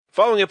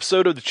Following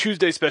episode of the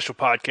Tuesday Special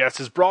Podcast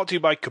is brought to you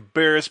by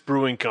Cabarrus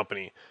Brewing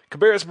Company.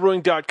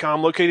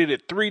 CabarrusBrewing.com, located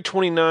at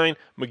 329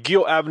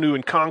 McGill Avenue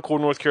in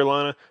Concord, North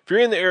Carolina. If you're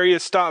in the area,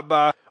 stop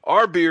by.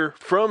 Our beer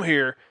from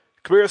here,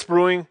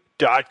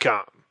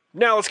 CabarrusBrewing.com.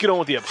 Now let's get on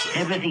with the episode.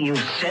 Everything you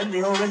said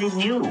we already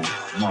knew,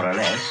 more or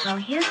less. Well,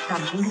 here's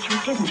something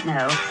that you didn't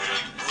know.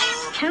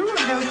 2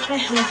 of those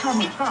special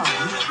atomic bombs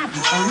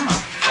haven't gone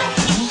off.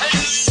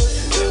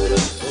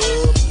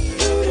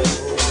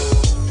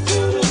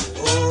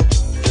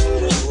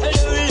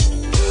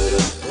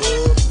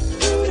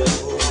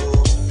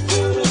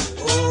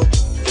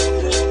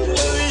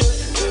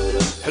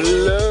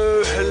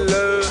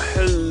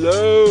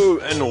 Hello,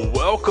 and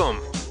welcome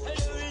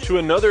to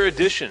another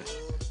edition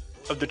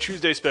of the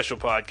Tuesday Special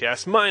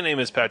Podcast. My name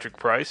is Patrick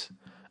Price.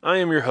 I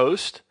am your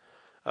host.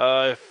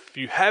 If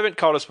you haven't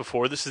caught us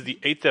before, this is the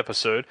 8th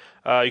episode.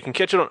 You can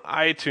catch it on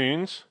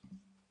iTunes,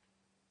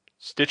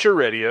 Stitcher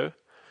Radio.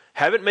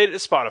 Haven't made it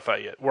to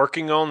Spotify yet.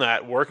 Working on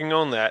that.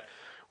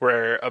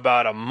 We're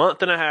about a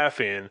month and a half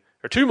in,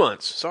 or 2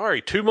 months.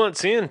 2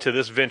 months into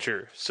this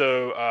venture.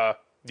 So,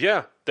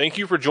 thank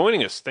you for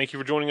joining us.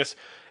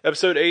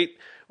 Episode 8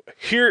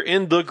 here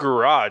in the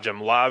garage.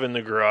 I'm live in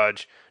the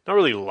garage. Not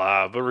really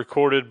live, but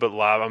recorded, but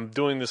live. I'm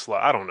doing this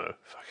live. I don't know.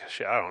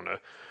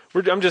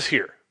 I'm just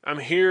here. I'm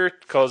here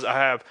because I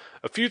have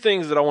a few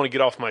things that I want to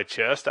get off my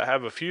chest. I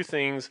have a few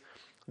things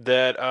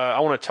that I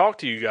want to talk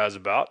to you guys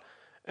about.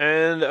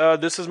 And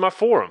this is my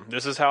forum.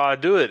 This is how I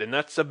do it. And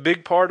that's a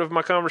big part of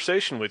my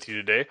conversation with you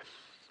today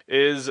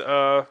is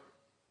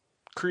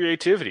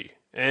creativity.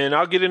 And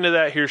I'll get into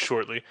that here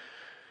shortly.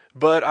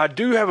 But I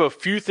do have a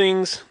few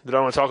things that I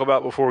want to talk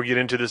about before we get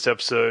into this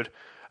episode.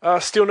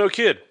 Still no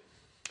kid.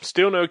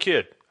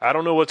 I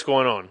don't know what's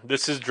going on.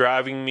 This is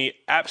driving me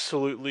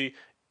absolutely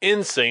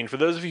insane. For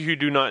those of you who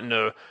do not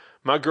know,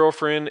 my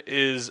girlfriend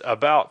is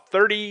about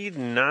 40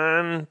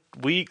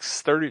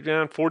 weeks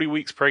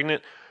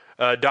pregnant.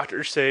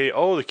 Doctors say,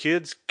 the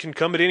kids can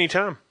come at any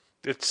time.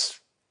 It's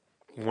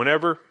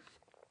whenever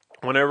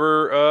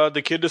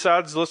the kid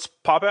decides, let's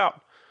pop out.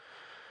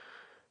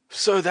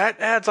 So that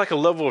adds like a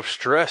level of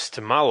stress to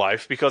my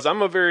life because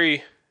I'm a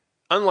very,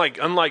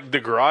 unlike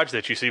the garage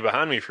that you see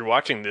behind me if you're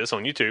watching this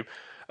on YouTube,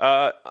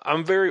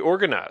 I'm very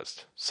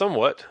organized,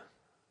 somewhat.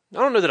 I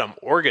don't know that I'm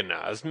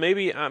organized.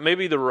 Maybe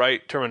the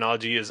right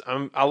terminology is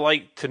I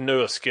like to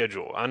know a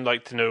schedule. I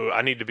like to know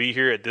I need to be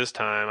here at this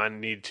time. I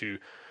need to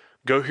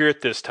go here at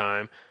this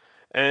time.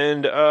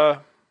 And that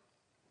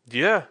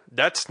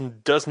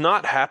does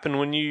not happen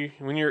when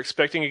you're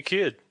expecting a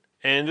kid.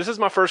 And this is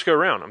my first go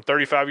round. I'm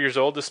 35 years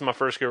old. This is my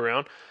first go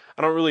round.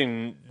 I don't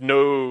really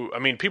know. I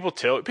mean, people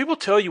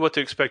tell you what to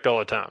expect all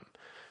the time.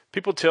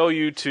 People tell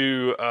you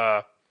to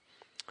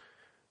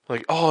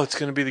it's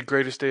going to be the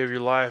greatest day of your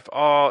life.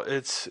 Oh,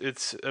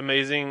 it's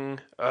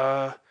amazing.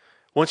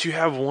 Once you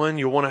have one,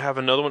 you'll want to have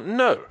another one.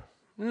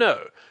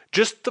 No,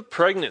 just the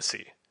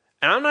pregnancy.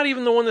 And I'm not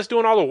even the one that's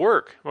doing all the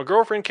work. My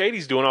girlfriend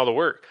Katie's doing all the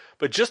work.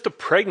 But just the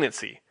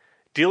pregnancy,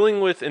 dealing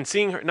with and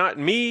seeing her, not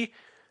me,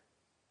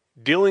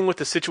 dealing with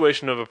the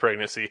situation of a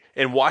pregnancy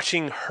and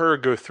watching her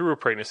go through a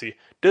pregnancy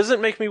doesn't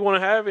make me want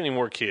to have any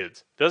more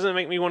kids. Doesn't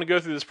make me want to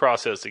go through this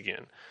process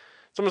again.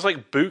 It's almost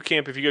like boot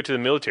camp if you go to the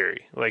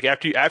military. Like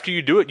after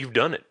you do it, you've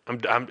done it.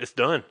 It's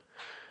done.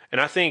 And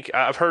I think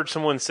I've heard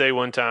someone say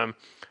one time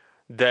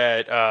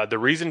that the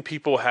reason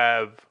people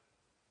have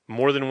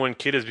more than one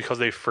kid is because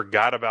they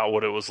forgot about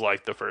what it was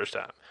like the first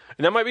time.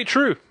 And that might be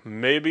true.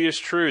 Maybe it's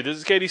true. This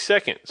is Katie's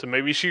second, so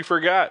maybe she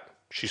forgot.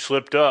 She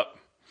slipped up.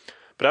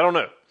 But I don't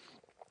know.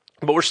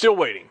 But we're still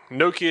waiting.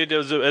 No kid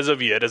as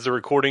of yet, as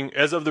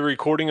of the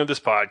recording of this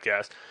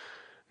podcast.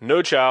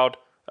 No child.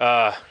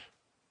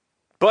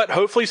 But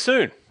hopefully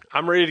soon.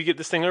 I'm ready to get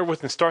this thing over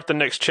with and start the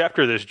next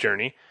chapter of this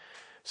journey.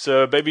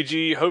 So Baby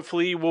G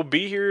hopefully will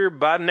be here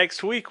by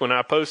next week when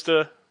I post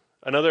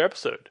another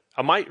episode.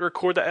 I might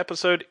record that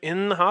episode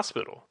in the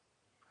hospital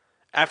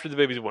after the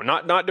baby's born.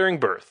 Not during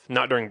birth.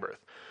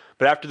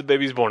 But after the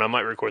baby's born, I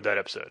might record that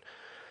episode.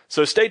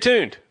 So stay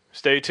tuned.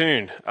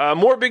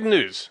 More big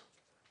news.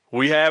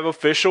 We have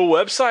official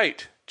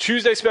website,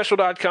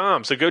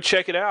 TuesdaySpecial.com. So go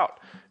check it out.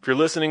 If you're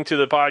listening to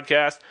the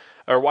podcast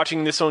or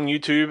watching this on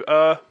YouTube,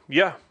 go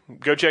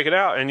check it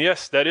out. And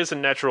yes, that is a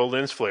natural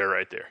lens flare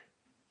right there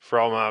for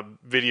all my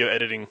video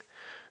editing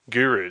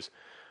gurus.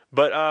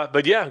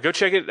 But yeah, go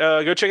check it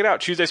out.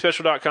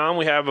 TuesdaySpecial.com.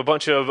 We have a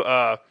bunch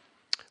of,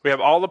 we have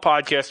all the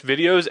podcast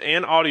videos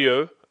and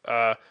audio,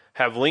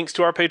 have links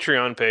to our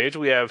Patreon page.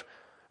 We have,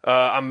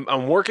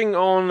 I'm working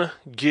on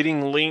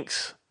getting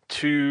links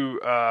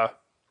to,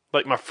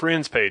 like my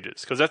friends'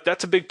 pages, because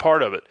that's a big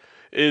part of it.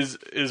 Is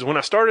when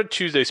I started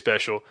Tuesday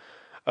Special,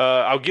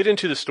 I'll get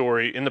into the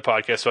story in the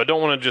podcast, so I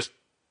don't want to just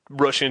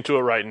rush into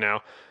it right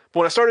now. But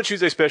when I started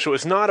Tuesday Special,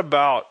 it's not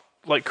about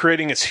like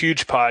creating this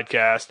huge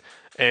podcast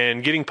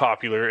and getting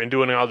popular and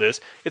doing all this.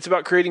 It's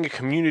about creating a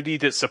community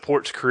that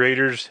supports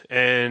creators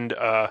and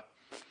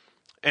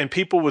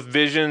people with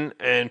vision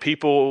and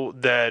people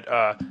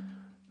that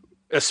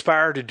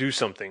aspire to do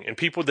something and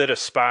people that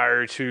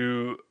aspire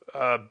to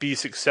be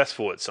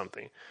successful at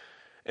something.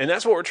 And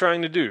that's what we're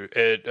trying to do.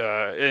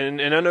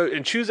 And I know,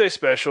 and Tuesday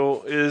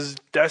Special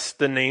that's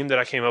the name that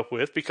I came up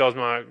with because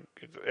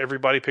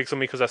everybody picks on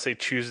me because I say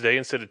Tuesday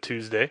instead of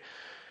Tuesday.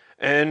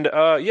 And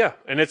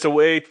and it's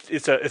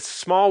a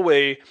small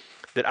way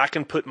that I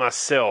can put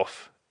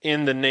myself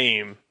in the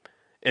name,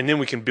 and then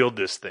we can build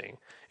this thing.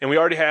 And we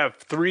already have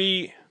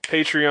 3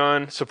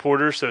 Patreon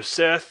supporters. So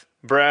Seth,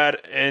 Brad,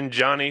 and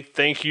Johnny,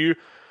 thank you.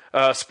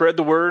 Spread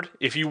the word.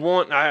 If you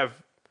want,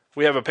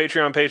 we have a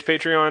Patreon page,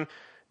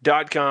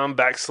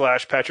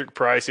 patreon.com/Patrick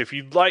Price. If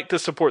you'd like to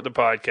support the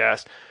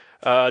podcast,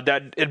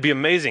 that it'd be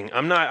amazing.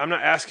 I'm not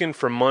asking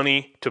for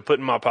money to put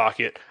in my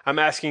pocket. I'm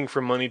asking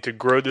for money to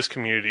grow this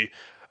community.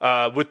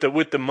 With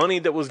the money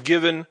that was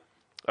given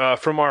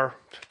from our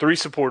 3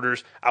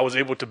 supporters, I was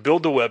able to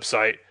build the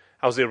website.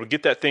 I was able to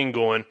get that thing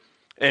going,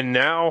 and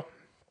now,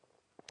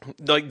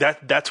 like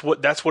that's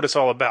what it's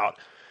all about.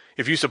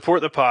 If you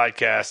support the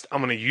podcast, I'm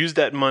going to use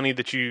that money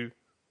that you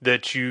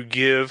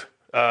give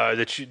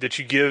that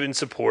you give in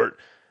support,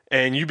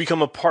 and you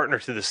become a partner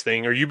to this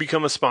thing, or you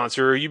become a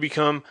sponsor, or you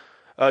become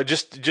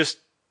just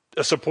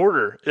a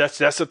supporter. That's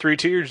the 3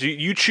 tiers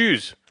you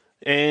choose.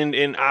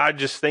 And I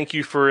just thank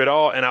you for it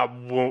all, and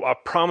I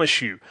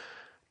promise you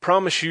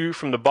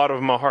from the bottom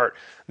of my heart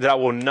that I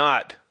will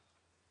not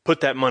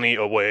put that money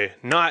away,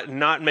 not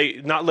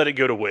let it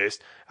go to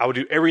waste. I will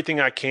do everything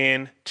I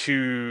can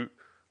to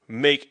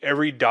make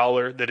every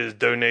dollar that is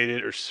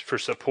donated or for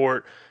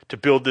support to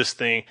build this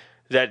thing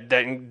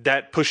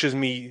that pushes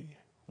me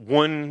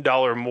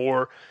 $1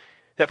 more.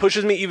 That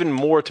pushes me even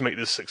more to make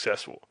this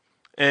successful.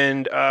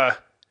 And I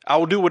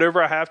will do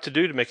whatever I have to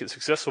do to make it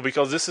successful,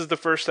 because this is the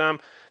first time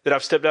that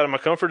I've stepped out of my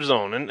comfort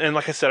zone. And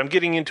like I said, I'm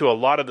getting into a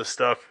lot of the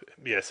stuff.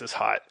 Yes, it's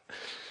hot.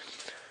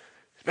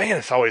 Man,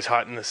 it's always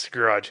hot in this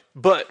garage.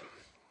 But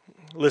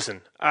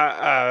listen,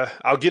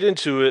 I'll get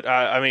into it.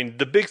 I mean,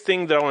 the big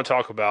thing that I want to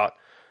talk about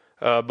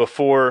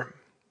before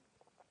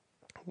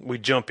we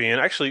jump in.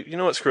 Actually, you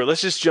know what? Screw it.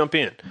 Let's just jump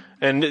in.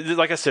 And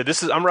like I said,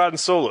 I'm riding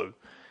solo.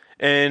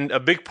 And a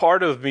big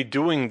part of me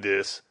doing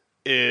this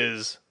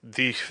is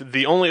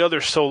the only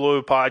other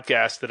solo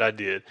podcast that I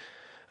did,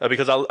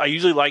 because I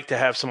usually like to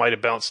have somebody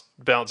to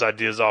bounce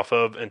ideas off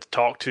of and to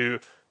talk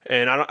to.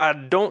 And I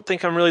don't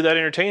think I'm really that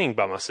entertaining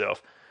by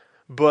myself.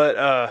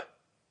 But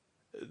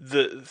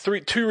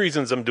the 2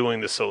 reasons I'm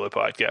doing this solo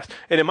podcast,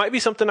 and it might be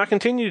something I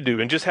continue to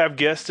do and just have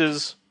guests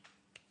as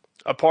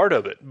a part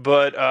of it.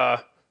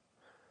 But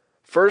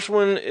first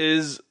one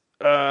is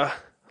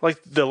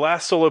like the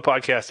last solo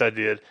podcast I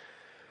did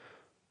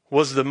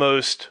was the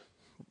most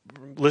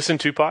listened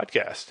to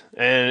podcast,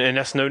 and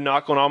that's no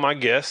knock on all my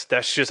guests.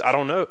 That's just I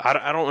don't know.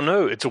 I don't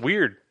know. It's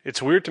weird.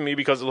 It's weird to me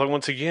because, like,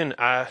 once again,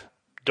 I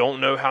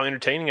don't know how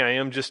entertaining I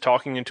am just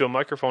talking into a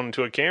microphone,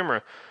 into a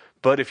camera.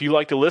 But if you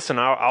like to listen,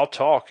 I'll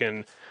talk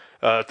and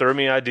throw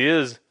me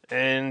ideas,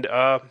 and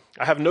I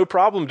have no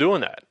problem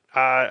doing that.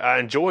 I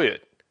enjoy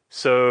it.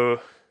 So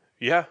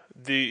yeah,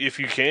 if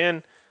you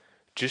can,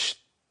 just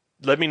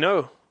let me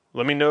know.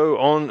 Let me know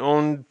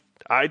on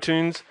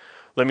iTunes.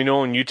 Let me know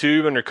on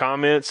YouTube under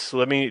comments.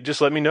 Let me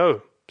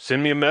know.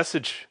 Send me a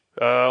message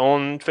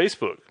on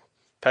Facebook,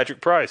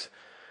 Patrick Price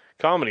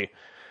Comedy.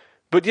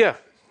 But yeah,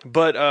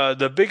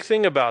 the big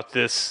thing about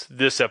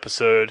this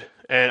episode,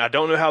 and I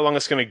don't know how long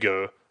it's going to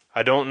go.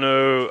 I don't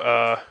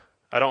know.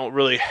 I don't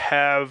really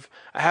have.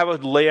 I have a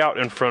layout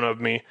in front of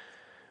me,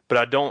 but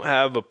I don't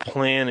have a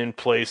plan in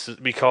place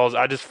because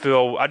I just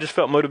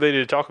felt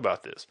motivated to talk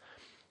about this.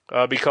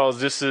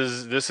 Because this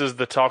is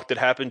the talk that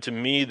happened to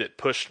me that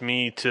pushed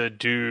me to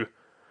do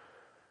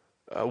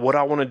what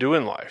I want to do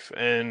in life,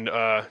 and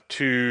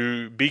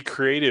to be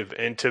creative,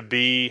 and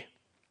to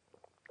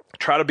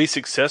try to be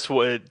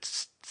successful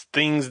at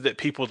things that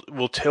people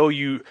will tell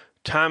you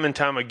time and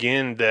time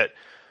again that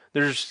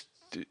there's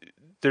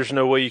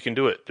no way you can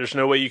do it. There's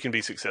no way you can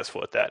be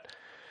successful at that.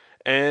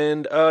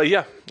 And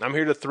I'm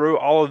here to throw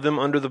all of them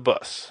under the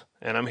bus,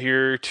 and I'm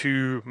here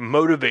to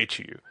motivate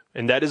you.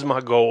 And that is my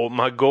goal.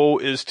 My goal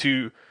is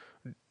to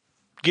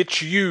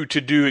get you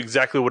to do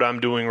exactly what I'm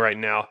doing right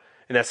now,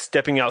 and that's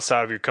stepping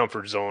outside of your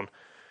comfort zone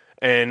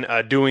and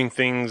doing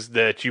things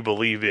that you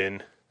believe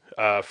in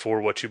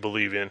for what you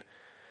believe in.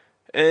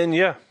 And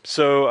yeah,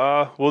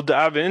 so we'll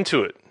dive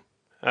into it.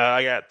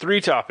 I got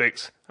 3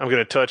 topics I'm going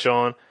to touch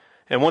on.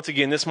 And once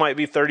again, this might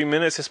be 30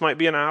 minutes. This might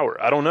be an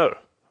hour. I don't know.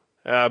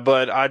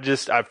 But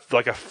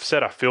like I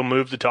said, I feel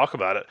moved to talk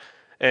about it.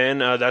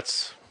 And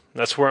that's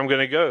where I'm going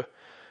to go.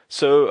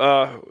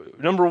 So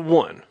number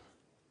 1,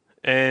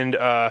 and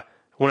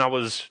when I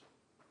was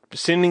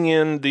sending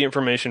in the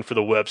information for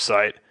the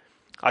website,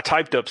 I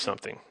typed up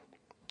something.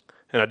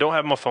 And I don't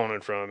have my phone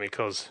in front of me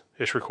because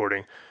it's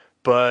recording.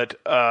 But,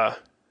 man,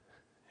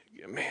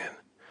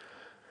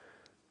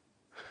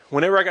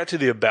 whenever I got to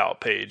the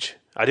About page,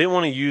 I didn't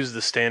want to use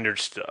the standard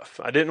stuff.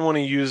 I didn't want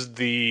to use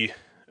the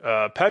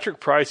Patrick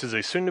Price is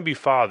a soon-to-be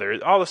father,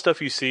 all the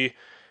stuff you see,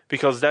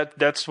 because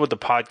that's what the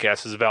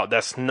podcast is about.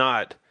 That's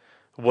not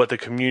what the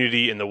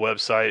community and the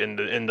website and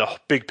the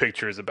big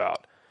picture is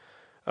about.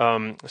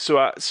 So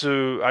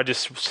I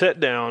just sat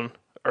down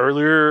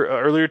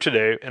earlier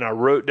today, and I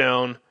wrote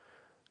down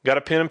got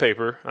a pen and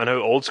paper. I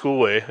know, old school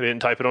way. I didn't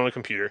type it on a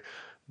computer.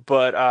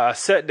 But I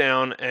sat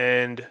down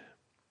and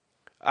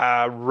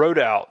I wrote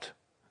out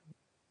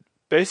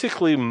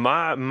basically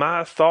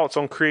my thoughts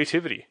on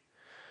creativity.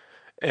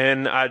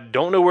 And I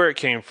don't know where it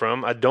came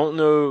from. I don't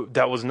know.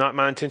 That was not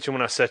my intention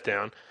when I sat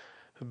down.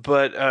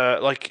 But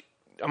like,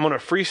 I'm going to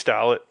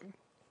freestyle it.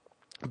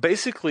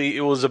 Basically,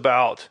 it was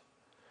about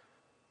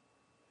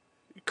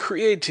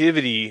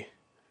creativity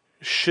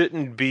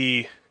shouldn't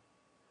be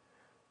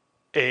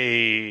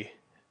an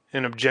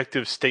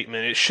objective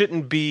statement. It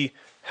shouldn't be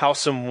how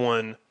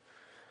someone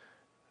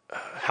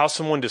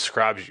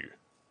describes you.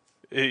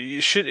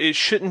 It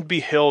shouldn't be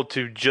held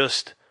to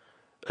just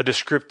a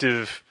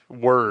descriptive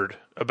word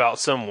about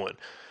someone.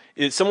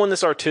 It's someone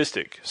that's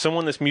artistic,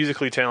 someone that's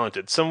musically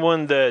talented,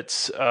 someone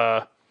that's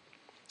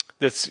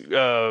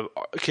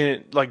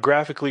can, like,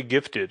 graphically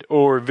gifted,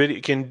 or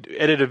can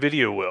edit a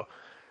video well.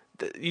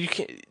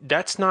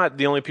 That's not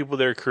the only people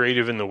that are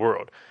creative in the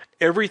world.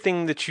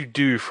 Everything that you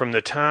do from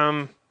the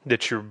time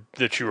that you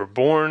were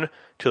born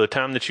to the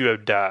time that you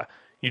have died,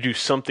 you do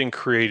something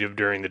creative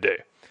during the day.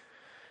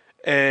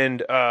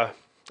 And I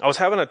was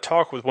having a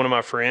talk with one of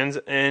my friends,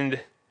 and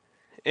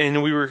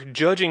we were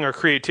judging our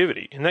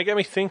creativity, and that got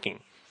me thinking.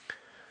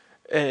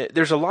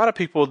 There's a lot of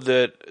people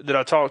that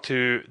I talk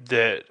to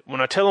that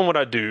when I tell them what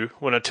I do,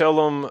 when I tell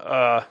them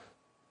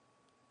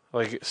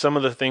like some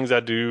of the things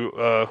I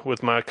do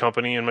with my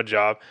company and my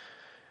job,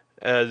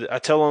 I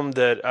tell them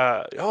that,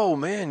 oh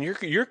man,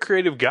 you're a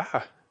creative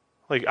guy.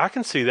 Like, I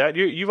can see that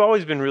you've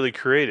always been really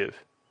creative,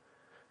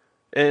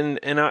 and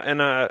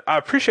I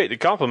appreciate the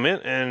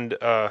compliment, and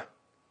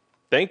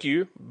thank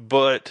you,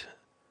 but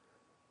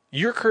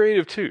you're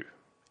creative too.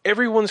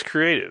 Everyone's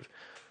creative.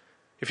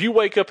 If you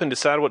wake up and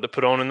decide what to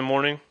put on in the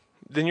morning,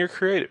 then you're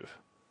creative.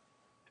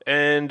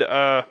 And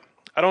I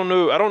don't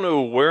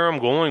know where I'm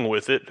going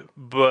with it,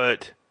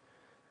 but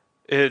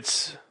I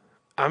just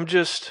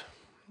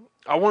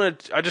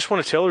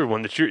want to tell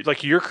everyone that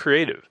you're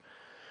creative.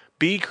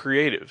 Be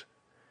creative.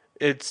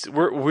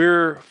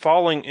 We're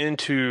falling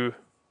into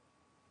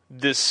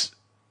this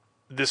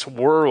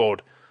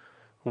world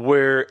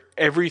where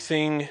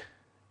everything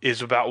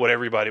is about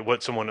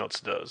what someone else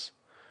does.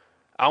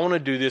 I want to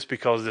do this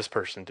because this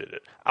person did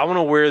it. I want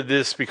to wear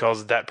this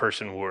because that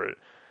person wore it.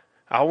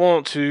 I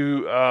want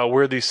to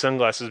wear these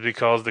sunglasses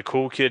because the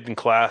cool kid in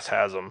class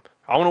has them.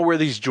 I want to wear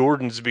these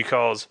Jordans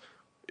because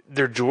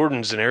they're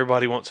Jordans and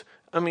everybody wants.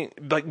 I mean,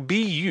 like,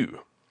 be you.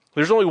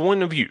 There's only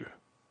one of you,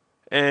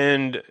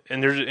 and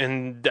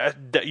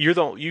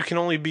you can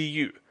only be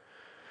you.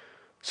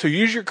 So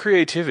use your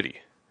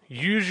creativity.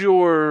 Use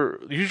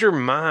your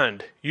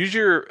mind. Use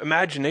your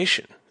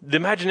imagination. The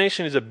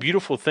imagination is a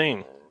beautiful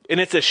thing. And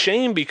it's a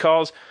shame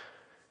because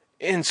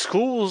in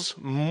schools,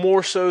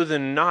 more so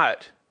than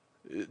not,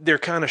 they're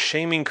kind of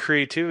shaming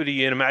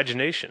creativity and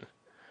imagination.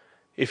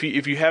 If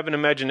you have an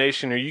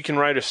imagination, or you can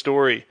write a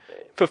story.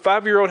 If a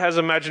 5-year-old has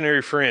an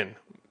imaginary friend,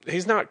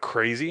 he's not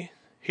crazy.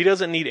 He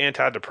doesn't need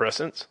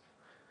antidepressants.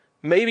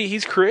 Maybe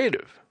he's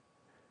creative.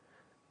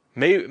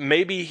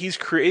 Maybe he's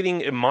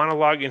creating a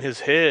monologue in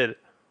his head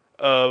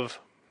of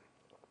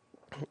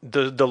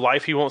the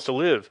life he wants to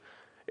live,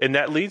 and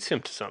that leads him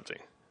to something.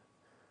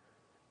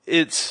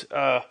 It's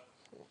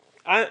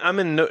I'm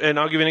in no, and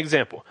I'll give you an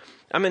example.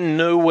 I'm in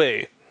no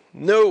way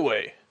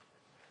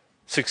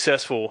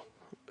successful.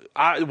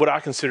 What I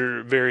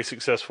consider very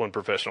successful in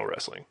professional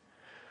wrestling,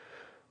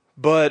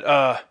 but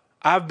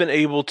I've been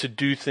able to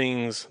do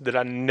things that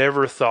I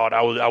never thought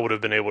I would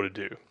have been able to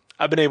do.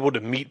 I've been able to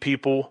meet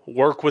people,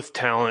 work with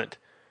talent,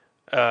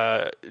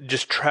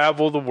 just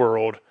travel the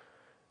world.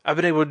 I've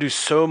been able to do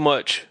so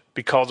much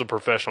because of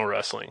professional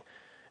wrestling,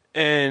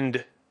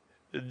 and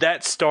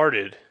that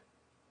started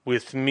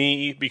with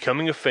me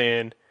becoming a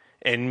fan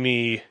and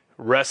me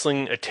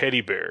wrestling a teddy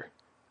bear,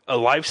 a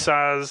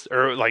life-size,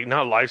 or like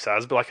not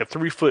life-size, but like a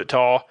 3-foot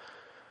tall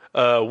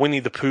Winnie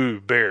the Pooh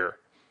bear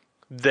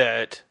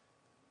that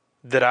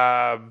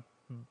I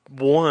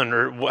won,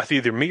 or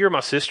either me or my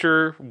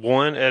sister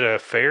won at a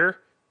fair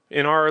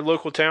in our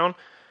local town,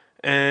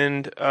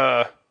 and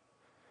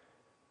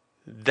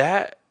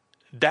that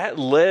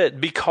led,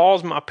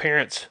 because my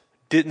parents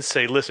didn't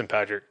say, "Listen,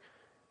 Patrick,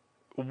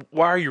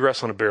 why are you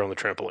wrestling a bear on the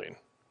trampoline?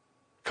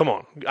 Come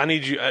on, I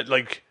need you,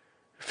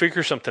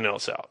 figure something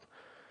else out."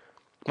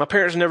 My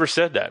parents never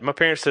said that. My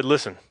parents said,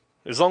 "Listen,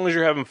 as long as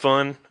you're having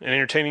fun and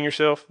entertaining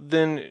yourself,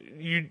 then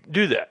you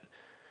do that."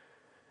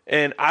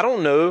 And I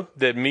don't know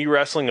that me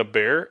wrestling a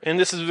bear, and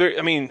this is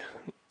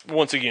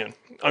once again,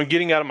 I'm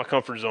getting out of my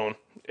comfort zone,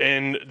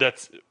 and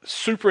that's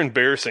super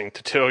embarrassing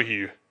to tell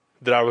you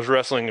that I was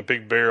wrestling a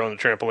big bear on the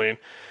trampoline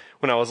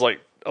when I was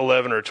like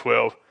 11 or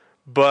 12.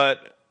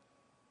 But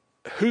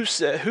who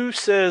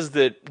says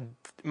that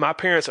my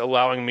parents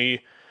allowing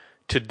me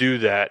to do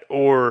that,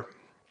 or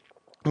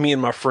me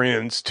and my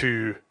friends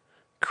to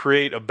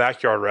create a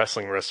backyard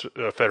wrestling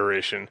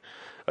federation,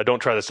 don't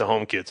try this at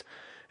home, kids,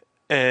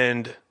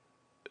 and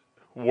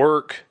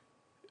work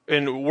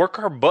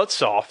our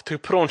butts off to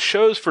put on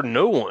shows for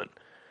no one,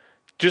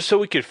 just so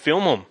we could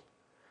film them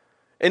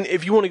And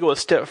if you want to go a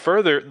step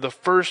further, the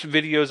first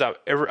videos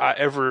I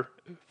ever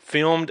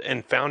filmed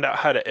and found out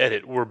how to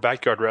edit were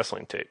backyard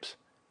wrestling tapes.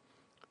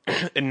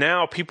 And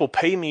now people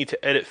pay me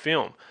to edit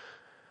film.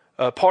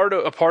 A part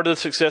of the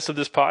success of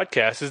this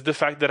podcast is the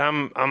fact that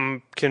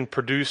I'm can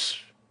produce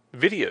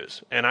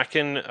videos, and I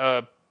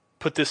can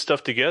put this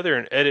stuff together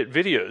and edit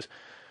videos.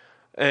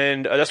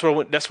 And that's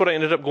what I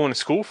ended up going to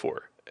school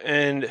for.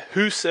 And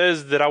who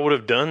says that I would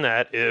have done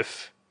that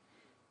if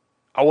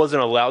I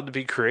wasn't allowed to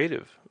be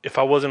creative, if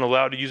I wasn't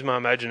allowed to use my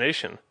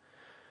imagination?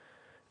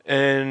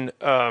 And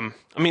I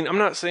mean, I'm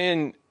not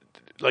saying,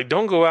 like,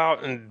 don't go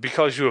out and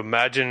because you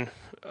imagine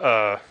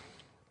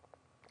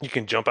you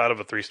can jump out of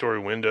a 3-story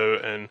window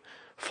and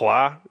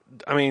fly.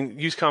 I mean,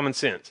 use common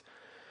sense.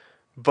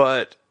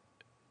 But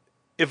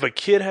if a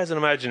kid has an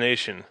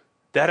imagination,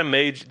 that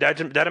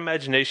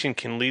imagination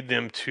can lead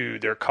them to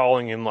their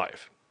calling in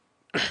life.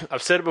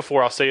 I've said it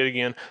before, I'll say it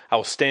again, I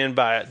will stand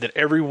by it, that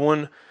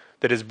everyone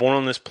that is born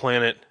on this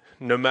planet,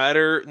 no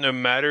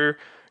matter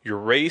your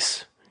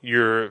race,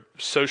 your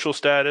social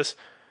status,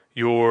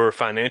 your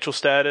financial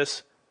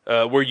status,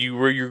 where you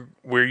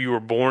were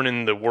born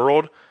in the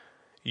world,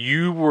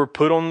 you were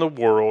put on the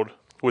world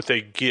with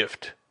a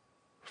gift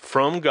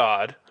from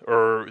God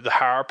or the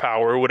higher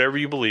power, or whatever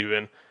you believe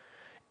in,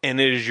 and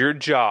it is your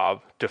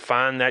job to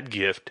find that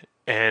gift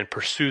and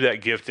pursue that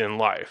gift in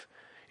life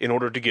in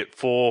order to get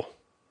full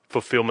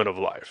fulfillment of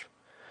life.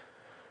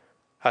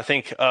 I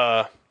think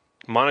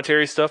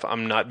monetary stuff,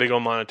 I'm not big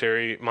on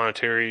monetary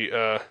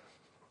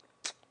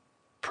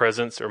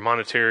presence or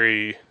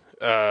monetary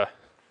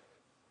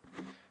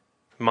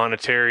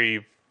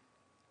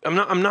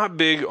I'm not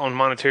big on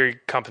monetary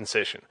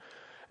compensation.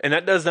 And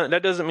that doesn't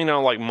mean I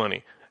don't like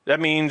money. That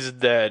means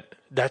that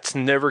that's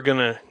never going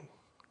to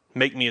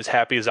make me as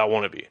happy as I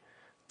want to be.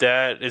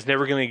 That is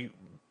never going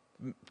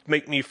to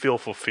make me feel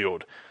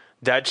fulfilled.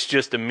 That's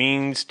just a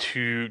means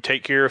to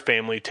take care of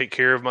family, take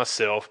care of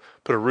myself,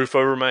 put a roof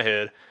over my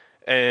head,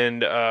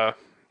 and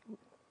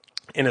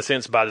in a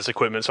sense buy this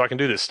equipment so I can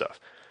do this stuff.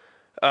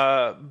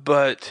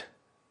 But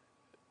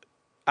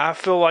I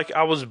feel like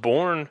I was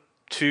born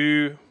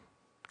to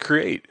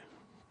create.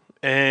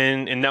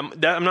 And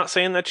that, I'm not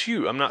saying that's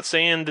you. I'm not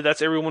saying that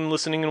that's everyone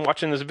listening and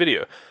watching this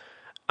video.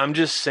 I'm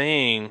just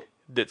saying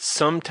that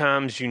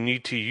sometimes you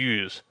need to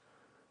use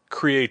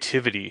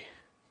creativity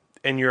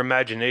and your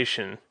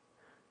imagination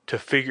to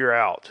figure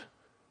out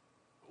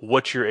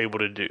what you're able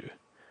to do.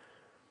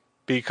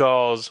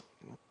 Because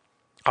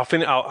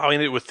I'll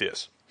end it with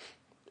this.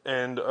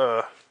 And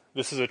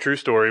this is a true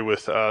story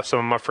with some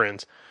of my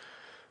friends.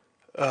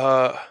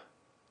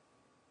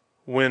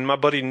 When my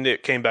buddy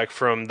Nick came back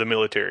from the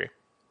military,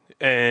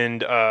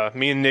 and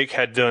me and Nick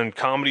had done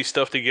comedy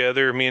stuff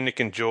together, me and Nick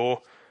and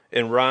Joel,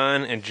 and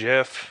Ryan and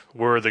Jeff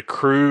were the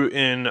crew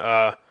in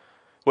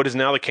what is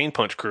now the Cane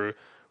Punch crew.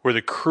 We're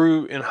the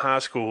crew in high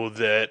school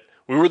that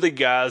we were the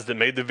guys that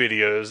made the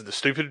videos, the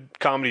stupid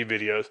comedy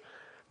videos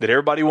that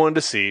everybody wanted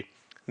to see,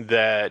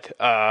 that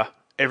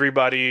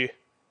everybody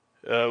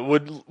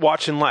would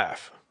watch and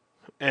laugh.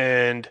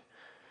 And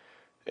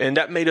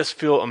that made us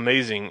feel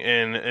amazing,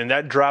 and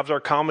that drives our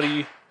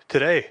comedy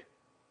today.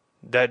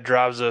 That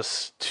drives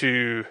us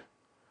to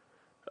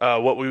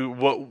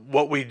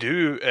what we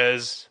do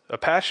as a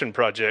passion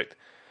project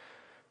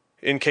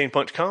in Cane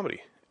Punch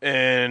comedy.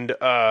 And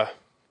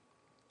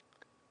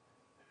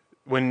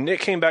when Nick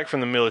came back from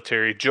the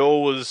military,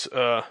 Joel was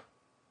I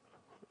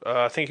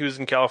think he was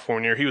in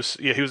California. He was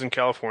in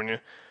California,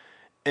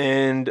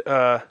 and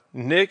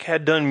Nick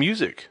had done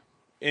music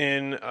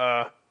in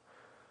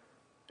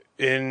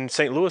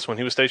St. Louis when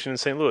he was stationed in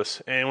St.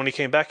 Louis. And when he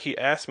came back, he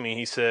asked me,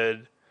 he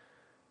said,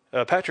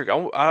 Patrick,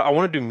 I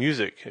want to do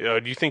music.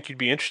 Do you think you'd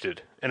be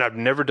interested? And I've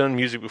never done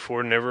music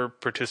before, never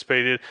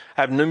participated.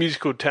 I have no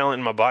musical talent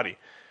in my body.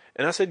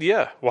 And I said,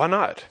 yeah, why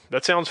not?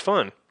 That sounds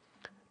fun.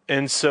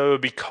 And so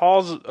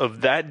because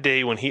of that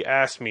day when he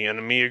asked me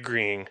and me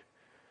agreeing,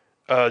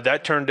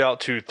 that turned out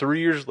to 3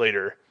 years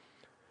later,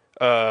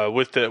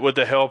 with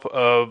the help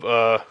of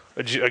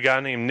a guy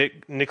named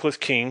Nicholas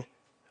King,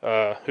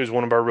 who's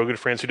one of our real good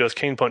friends who does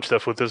Cane Punch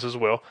stuff with us as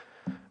well.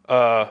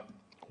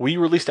 We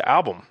released an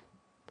album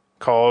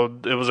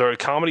it was our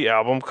comedy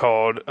album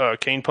called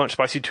Cane Punch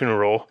Spicy Tuna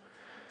Roll.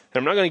 And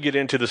I'm not going to get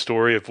into the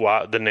story of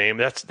why the name.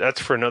 That's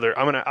for another.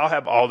 I'll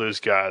have all those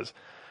guys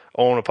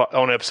on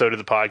an episode of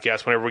the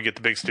podcast whenever we get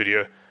the big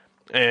studio,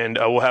 and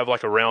we'll have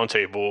like a round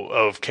table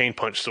of Cane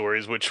Punch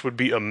stories, which would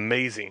be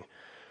amazing.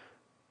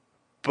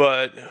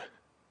 But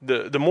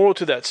the moral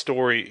to that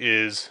story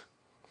is,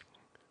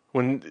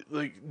 when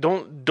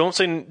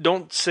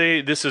don't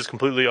say this is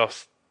completely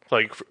off,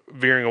 like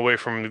veering away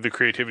from the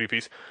creativity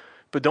piece,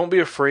 but don't be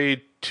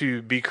afraid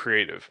to be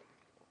creative.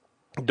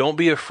 Don't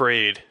be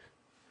afraid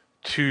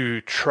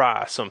to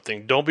try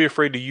something. Don't be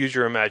afraid to use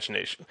your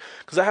imagination.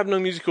 Because I have no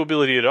musical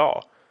ability at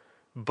all.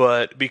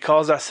 But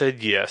because I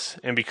said yes,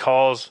 and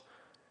because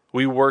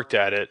we worked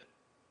at it,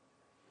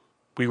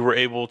 we were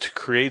able to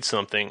create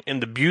something.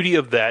 And the beauty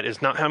of that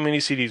is not how many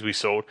CDs we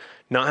sold,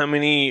 not how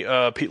many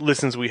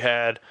listens we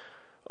had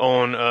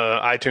on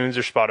iTunes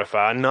or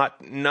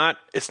Spotify.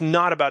 It's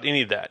not about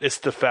any of that. It's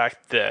the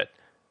fact that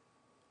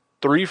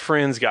 3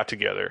 friends got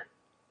together,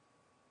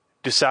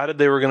 decided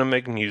they were going to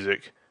make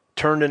music,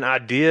 turned an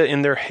idea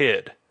in their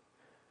head,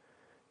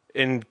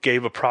 and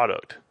gave a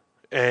product.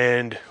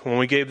 And when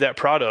we gave that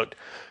product,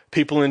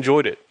 people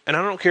enjoyed it. And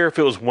I don't care if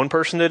it was one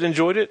person that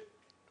enjoyed it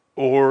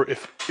or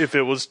if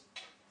it was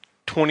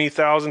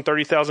 20,000,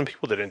 30,000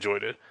 people that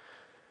enjoyed it.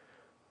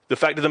 The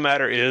fact of the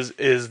matter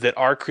is that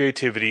our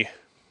creativity,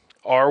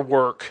 our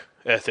work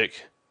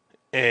ethic,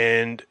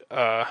 and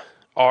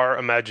our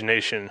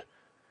imagination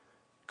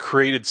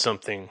created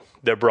something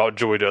that brought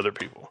joy to other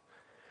people.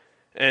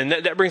 And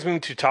that brings me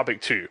to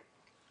topic 2,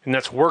 and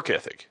that's work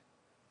ethic.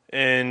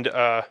 And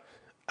I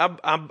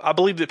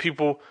believe that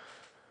people,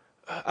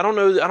 I don't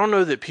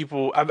know that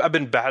people. I've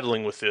been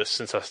battling with this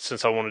since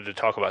I wanted to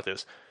talk about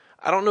this.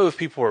 I don't know if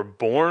people are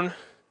born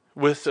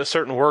with a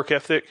certain work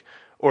ethic,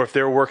 or if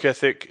their work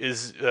ethic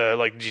is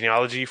like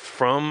genealogy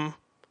from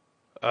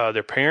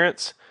their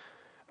parents,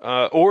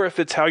 or if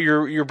it's how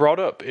you're brought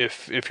up.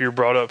 If you're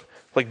brought up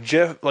like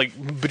Jeff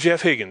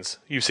Higgins,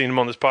 you've seen him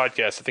on this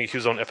podcast. I think he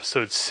was on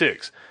episode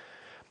 6.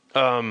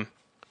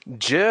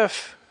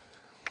 Jeff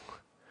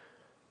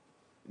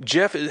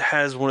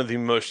has one of the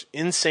most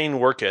insane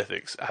work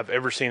ethics I've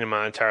ever seen in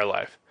my entire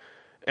life.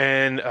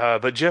 And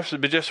but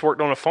Jeff's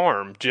worked on a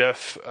farm.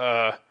 Jeff,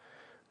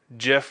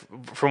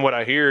 from what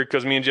I hear,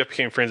 because me and Jeff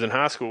became friends in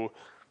high school,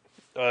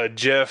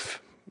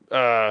 Jeff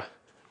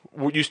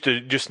used to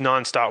just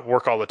nonstop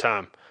work all the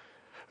time,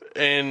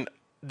 and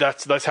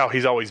that's how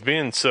he's always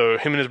been. So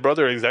him and his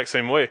brother are the exact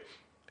same way.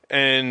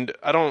 And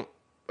I don't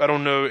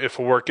know if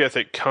a work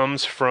ethic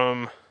comes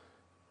from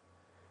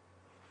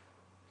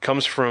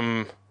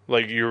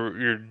like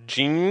your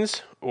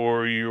genes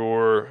or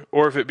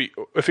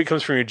if it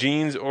comes from your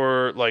genes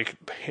or like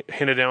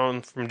handed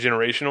down from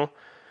generational,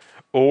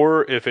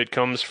 or if it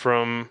comes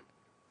from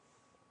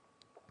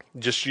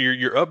just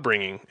your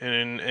upbringing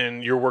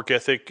and your work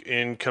ethic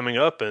in coming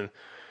up and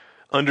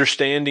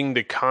understanding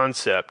the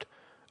concept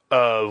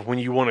of when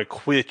you want to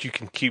quit, you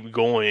can keep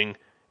going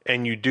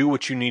and you do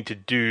what you need to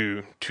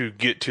do to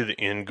get to the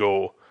end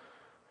goal.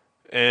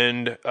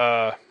 And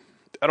I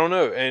don't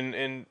know,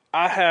 and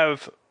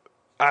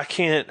I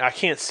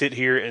can't sit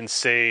here and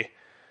say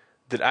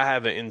that I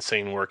have an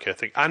insane work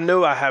ethic. I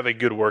know I have a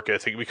good work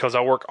ethic because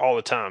I work all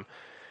the time.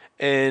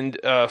 And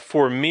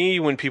for me,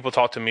 when people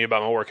talk to me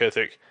about my work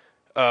ethic,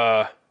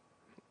 I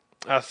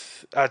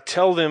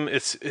tell them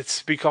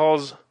it's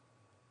because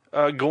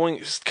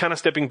kind of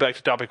stepping back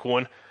to topic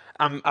 1,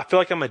 I feel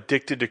like I'm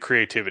addicted to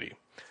creativity.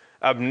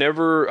 I've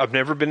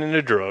never been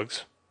into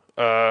drugs.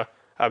 I've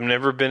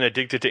never been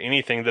addicted to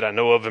anything that I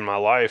know of in my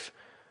life.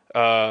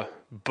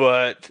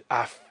 But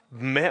I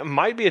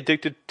might be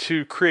addicted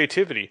to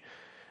creativity.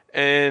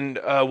 And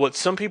what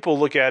some people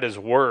look at as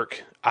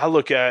work, I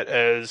look at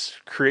as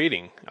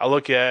creating. I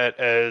look at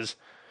as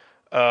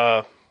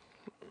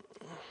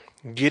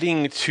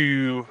getting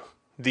to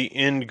the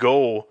end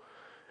goal.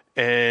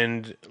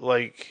 And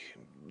like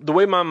the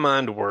way my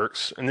mind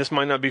works, and this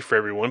might not be for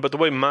everyone, but the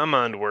way my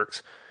mind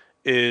works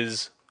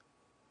is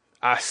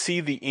I see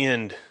the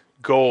end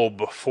goal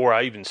before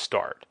I even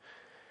start.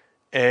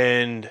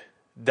 And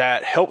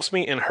that helps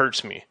me and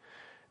hurts me.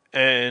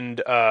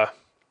 And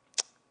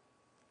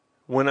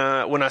when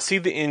I see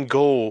the end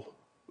goal,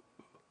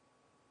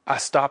 I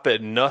stop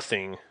at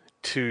nothing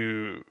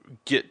to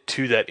get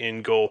to that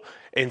end goal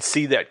and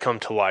see that come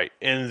to light.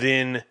 And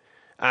then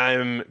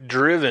I'm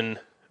driven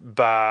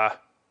by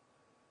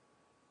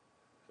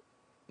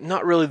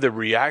not really the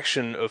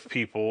reaction of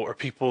people or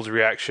people's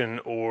reaction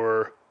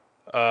or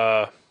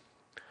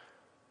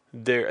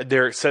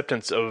their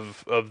acceptance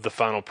of the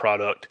final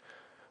product.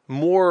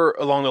 More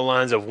along the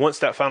lines of once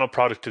that final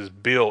product is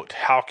built,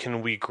 how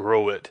can we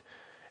grow it?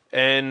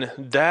 And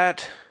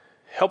that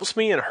helps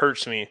me and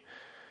hurts me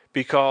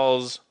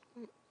because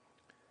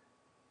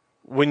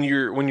when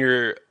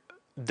you're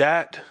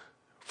that,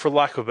 for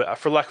lack of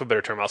a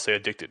better term, I'll say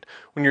addicted.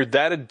 When you're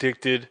that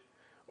addicted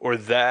or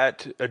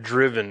that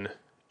driven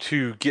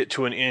to get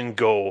to an end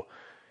goal,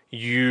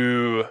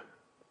 you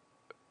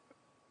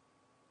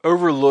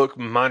overlook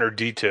minor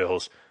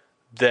details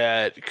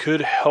that could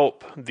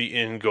help the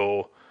end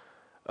goal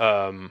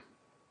in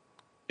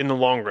the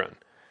long run.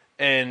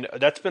 And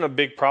that's been a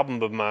big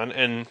problem of mine,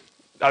 and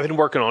I've been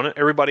working on it.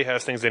 Everybody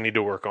has things they need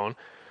to work on.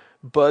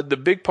 But the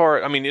big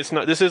part, I mean,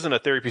 this isn't a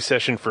therapy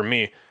session for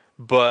me,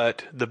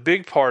 but the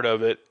big part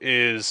of it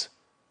is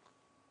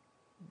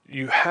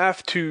you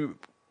have to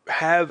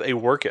have a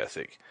work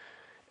ethic.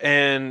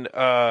 And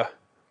a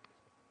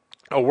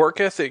work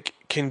ethic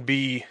can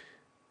be,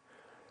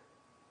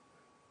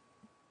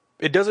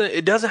 it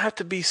doesn't have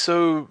to be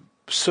so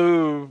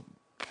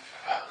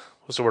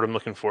what's the word I'm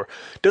looking for?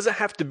 It doesn't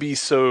have to be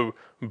so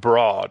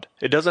broad.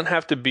 It doesn't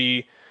have to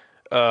be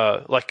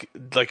like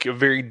a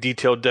very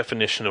detailed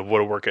definition of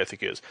what a work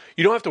ethic is.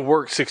 You don't have to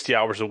work 60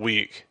 hours a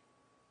week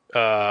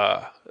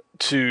to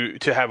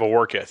have a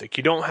work ethic.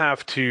 You don't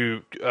have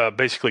to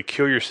basically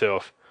kill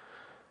yourself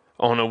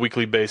on a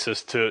weekly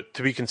basis to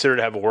be considered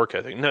to have a work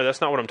ethic. No, that's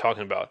not what I'm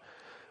talking about.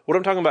 What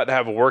I'm talking about to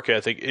have a work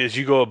ethic is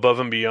you go above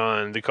and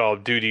beyond the call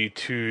of duty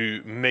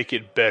to make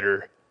it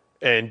better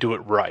and do it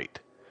right.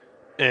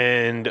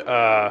 And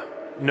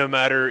no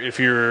matter if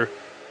you're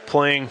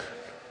playing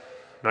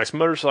nice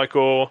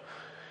motorcycle,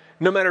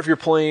 no matter if you're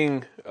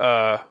playing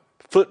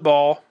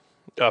football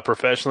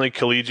professionally,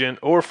 collegiate,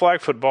 or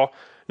flag football,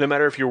 no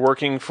matter if you're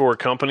working for a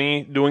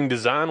company doing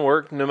design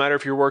work, no matter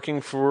if you're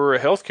working for a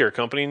healthcare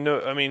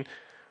company,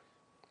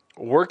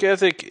 work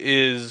ethic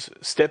is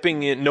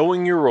stepping in,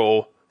 knowing your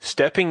role,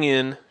 stepping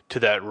in to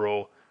that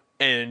role,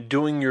 and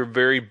doing your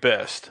very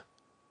best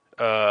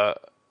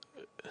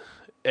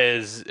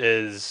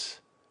as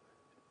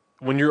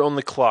when you're on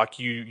the clock,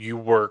 you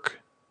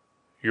work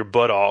your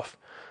butt off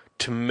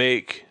to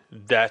make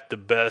that the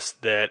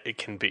best that it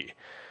can be.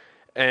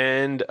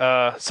 And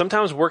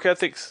sometimes work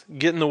ethics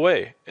get in the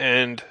way.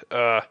 And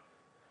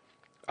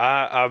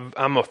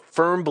I'm a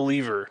firm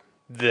believer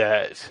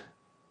that,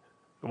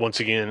 once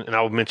again, and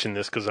I'll mention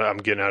this because I'm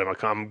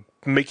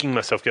making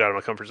myself get out of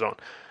my comfort zone.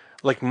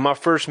 Like, my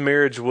first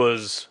marriage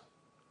was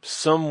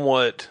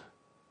somewhat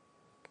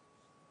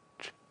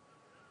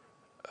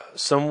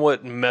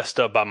messed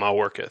up by my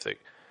work ethic.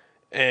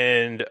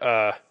 And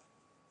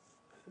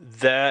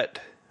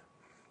that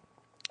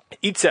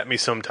eats at me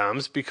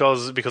sometimes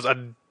because I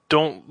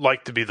don't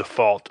like to be the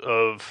fault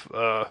of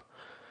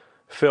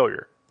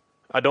failure.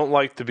 I don't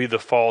like to be the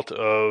fault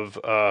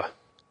of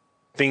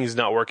things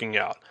not working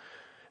out.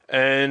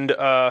 And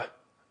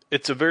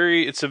it's a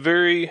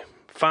very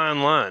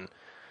fine line.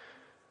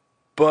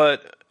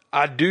 But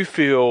I do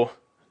feel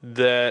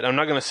that, I'm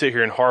not going to sit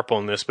here and harp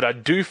on this, but I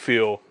do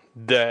feel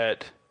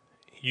that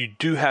you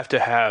do have to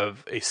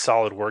have a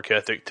solid work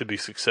ethic to be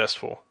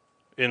successful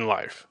in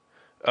life.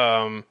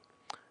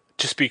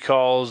 Just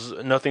because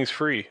nothing's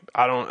free.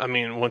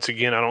 Once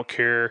again, I don't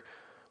care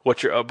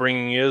what your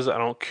upbringing is. I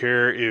don't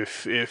care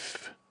if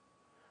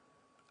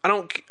I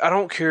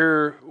don't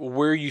care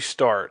where you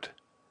start.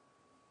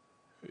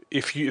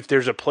 If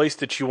there's a place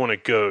that you want to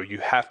go, you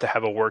have to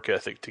have a work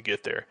ethic to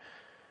get there.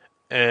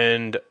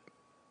 And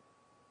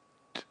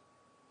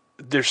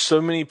there's so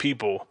many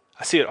people,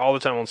 I see it all the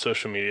time on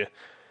social media.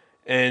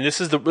 And this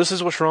is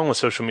what's wrong with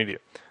social media,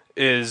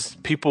 is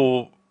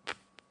people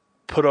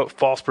put up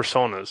false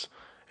personas,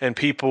 and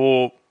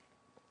people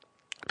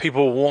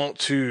want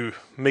to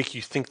make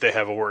you think they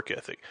have a work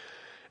ethic.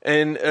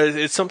 And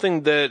it's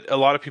something that a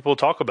lot of people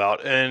talk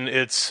about, and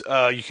it's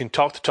you can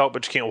talk the talk,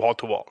 but you can't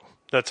walk the walk.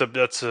 That's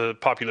a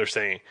popular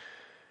saying.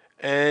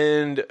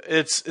 And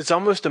it's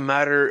almost a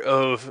matter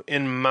of,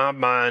 in my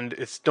mind,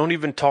 it's don't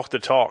even talk the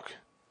talk.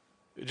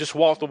 Just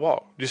walk the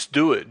walk. Just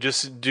do it.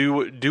 Just do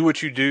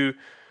what you do,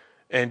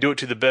 and do it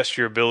to the best of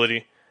your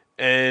ability.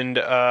 And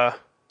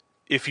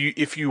if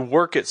you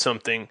work at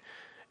something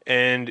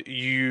and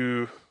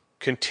you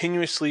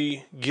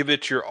continuously give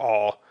it your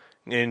all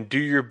and do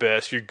your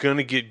best, you're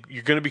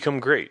gonna become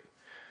great.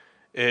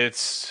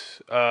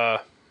 It's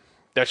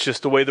that's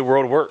just the way the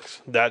world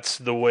works. That's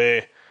the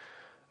way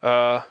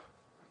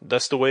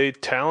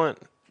talent,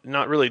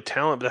 not really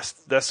talent, but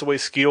that's the way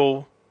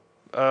skill,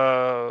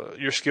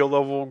 your skill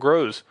level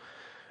grows,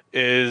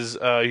 is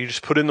you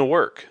just put in the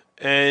work.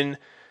 And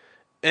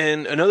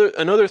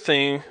another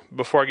thing,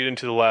 before I get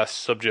into the last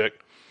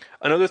subject,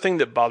 another thing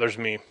that bothers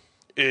me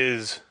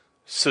is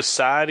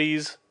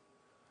society's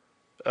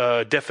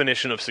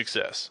definition of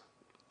success.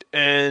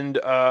 And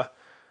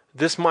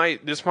this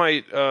might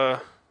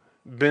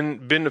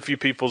bend a few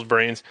people's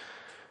brains,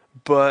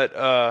 but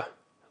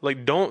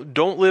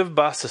don't live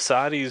by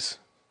society's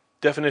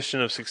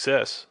definition of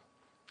success.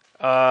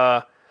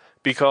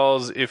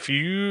 Because if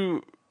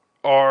you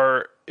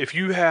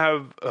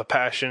have a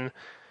passion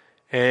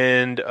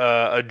and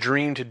a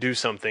dream to do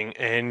something,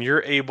 and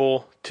you're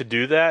able to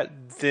do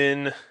that,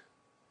 then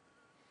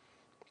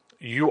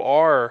you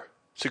are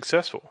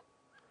successful.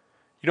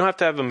 You don't have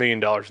to have $1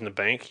 million in the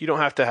bank. You don't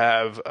have to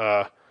have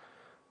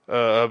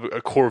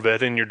a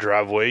Corvette in your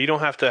driveway. You don't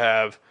have to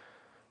have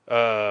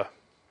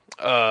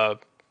a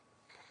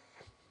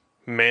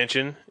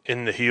mansion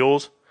in the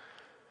hills.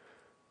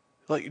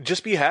 Like,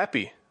 just be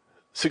happy.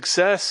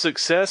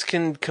 Success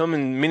can come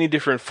in many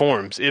different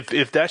forms.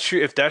 If that's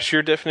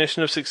your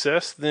definition of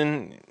success,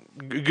 then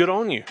good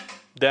on you.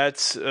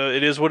 That's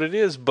it is what it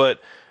is. But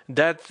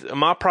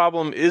my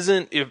problem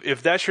isn't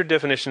if that's your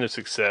definition of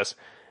success,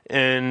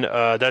 and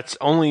that's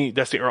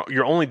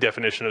your only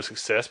definition of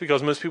success,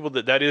 because most people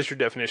that is your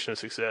definition of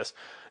success.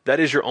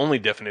 That is your only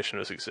definition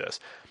of success.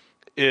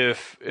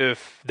 If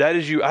that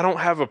is you, I don't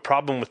have a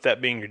problem with that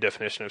being your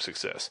definition of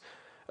success.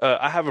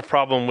 I have a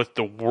problem with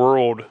the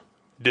world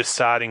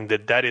deciding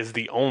that is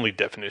the only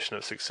definition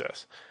of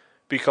success,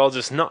 because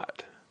it's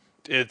not.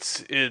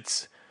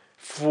 It's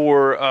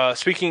for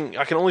speaking.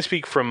 I can only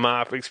speak from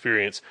my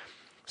experience.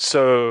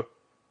 So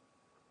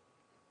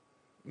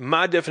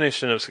my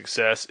definition of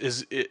success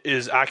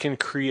is I can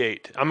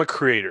create. I'm a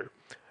creator.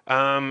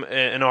 I'm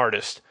an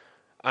artist.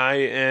 I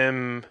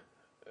am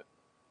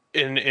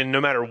in no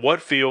matter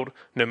what field,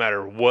 no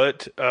matter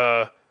what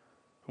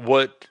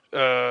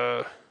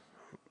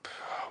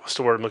what's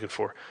the word I'm looking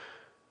for?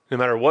 No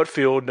matter what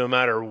field, no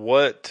matter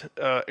what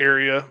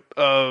area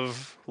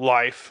of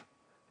life,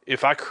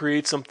 if I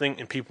create something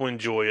and people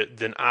enjoy it,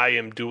 then I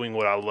am doing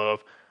what I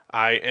love.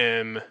 I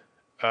am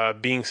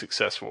being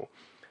successful.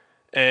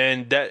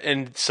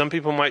 And some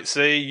people might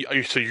say,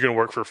 so you're going to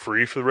work for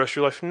free for the rest of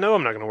your life? No,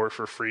 I'm not going to work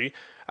for free.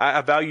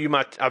 I value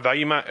my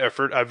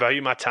effort. I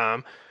value my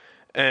time.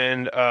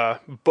 And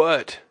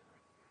but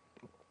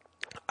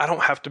I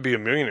don't have to be a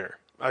millionaire.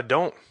 I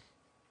don't.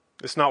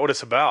 It's not what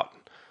it's about.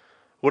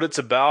 What it's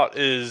about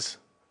is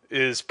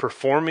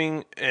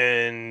performing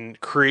and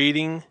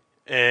creating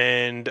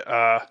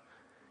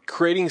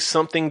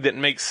something that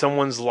makes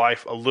someone's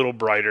life a little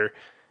brighter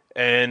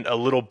and a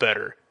little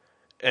better.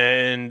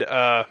 And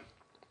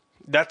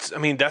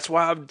that's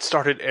why I've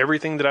started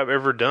everything that I've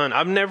ever done.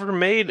 I've never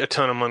made a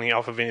ton of money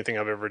off of anything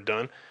I've ever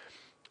done.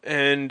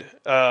 And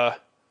I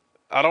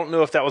don't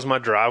know if that was my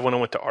drive when I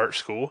went to art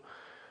school.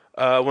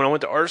 When I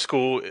went to art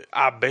school,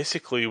 I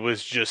basically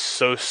was just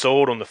so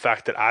sold on the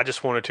fact that I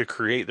just wanted to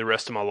create the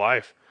rest of my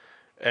life.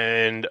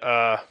 And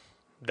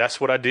that's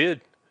what I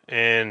did.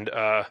 And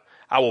I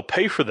will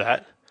pay for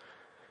that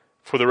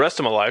for the rest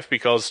of my life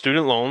because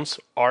student loans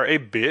are a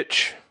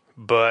bitch,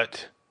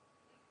 but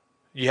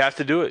you have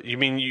to do it.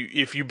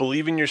 If you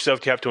believe in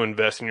yourself, you have to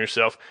invest in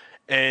yourself,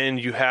 and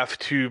you have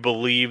to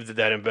believe that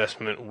that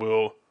investment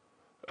will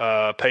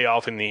pay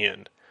off in the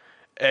end.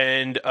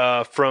 And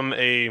from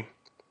a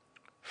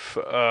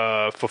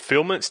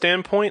fulfillment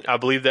standpoint, I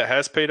believe that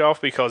has paid off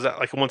because,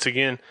 once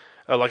again,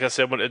 like I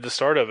said at the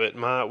start of it,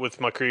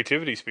 with my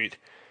creativity speech,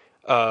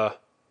 I've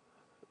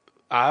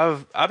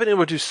been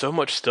able to do so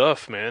much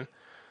stuff, man.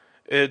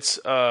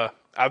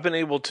 I've been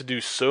able to do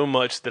so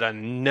much that I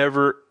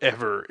never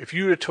ever. If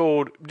you would have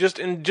told just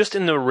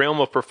in the realm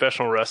of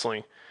professional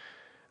wrestling,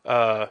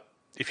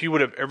 if you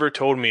would have ever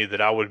told me that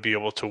I would be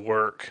able to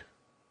work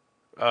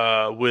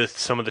with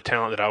some of the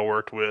talent that I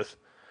worked with,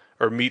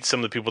 or meet some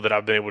of the people that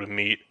I've been able to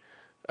meet,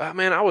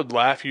 man, I would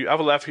laugh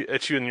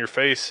at you in your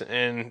face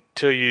and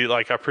tell you,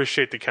 I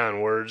appreciate the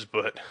kind words,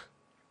 but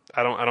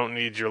I don't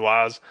need your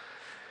lies.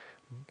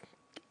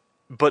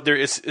 But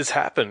it's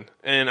happened,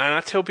 and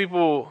I tell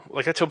people,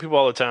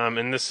 all the time,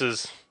 and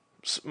this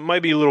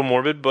might be a little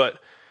morbid, but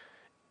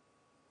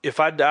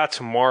if I die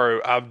tomorrow,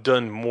 I've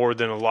done more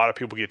than a lot of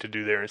people get to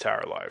do their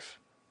entire life,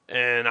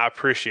 and I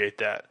appreciate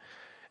that.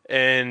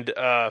 And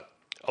a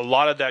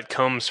lot of that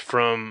comes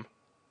from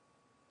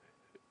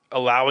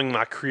allowing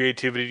my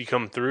creativity to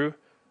come through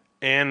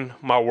and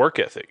my work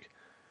ethic.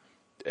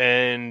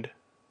 And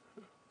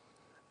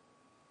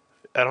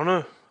I don't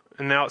know.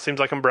 And now it seems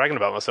like I'm bragging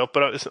about myself,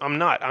 but I'm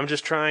not. I'm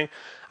trying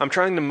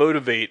to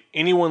motivate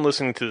anyone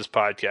listening to this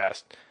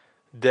podcast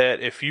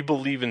that if you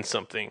believe in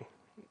something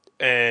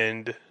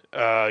and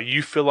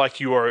you feel like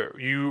you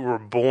were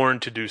born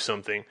to do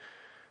something,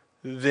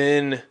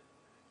 then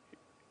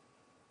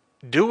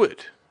do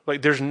it.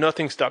 There's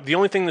nothing the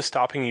only thing that's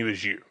stopping you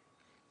is you.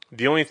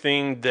 The only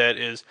thing that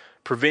is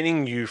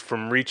preventing you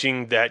from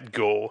reaching that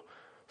goal,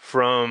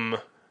 from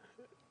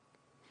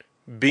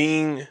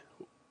being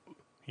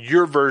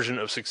your version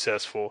of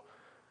successful,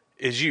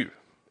 is you.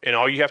 And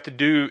all you have to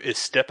do is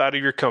step out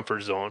of your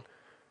comfort zone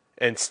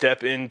and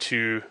step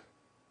into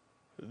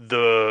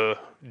the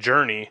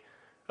journey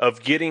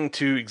of getting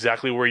to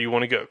exactly where you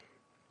want to go.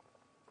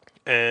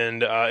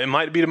 And it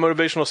might be the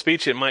motivational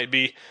speech. It might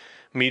be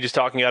me just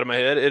talking out of my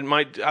head.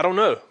 I don't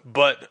know.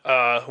 But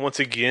once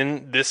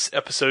again, this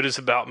episode is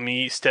about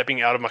me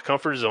stepping out of my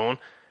comfort zone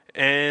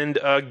and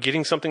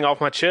getting something off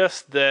my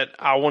chest that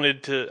I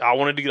wanted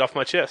to get off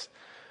my chest.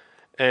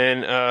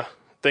 And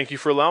thank you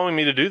for allowing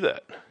me to do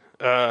that.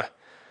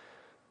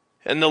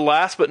 And the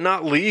last but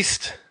not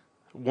least,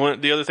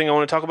 the other thing I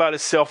want to talk about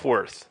is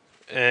self-worth.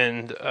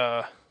 And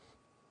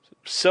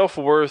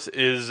self-worth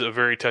is a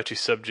very touchy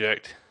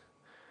subject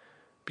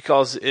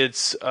because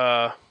it's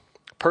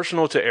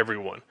personal to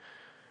everyone.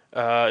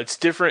 It's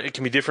different. It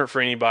can be different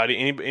for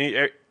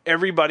anybody.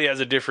 Everybody has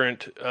a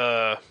different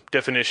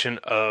definition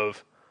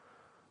of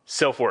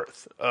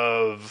self-worth,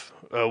 of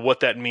what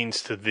that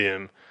means to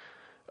them.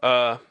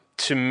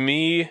 To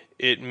me,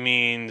 it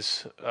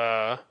means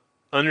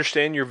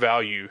understand your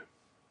value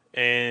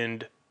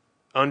and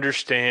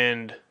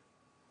understand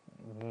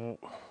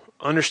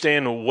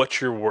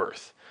what you're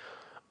worth.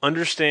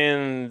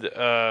 Understand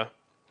that,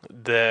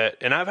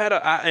 and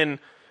and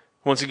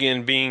once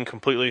again, being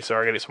completely,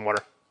 sorry, I gotta get some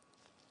water.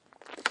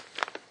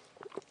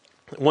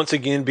 Once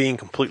again, being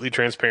completely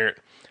transparent,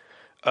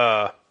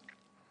 I've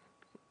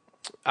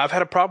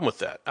had a problem with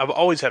that. I've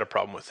always had a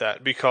problem with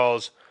that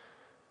because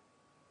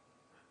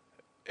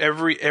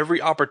every I'm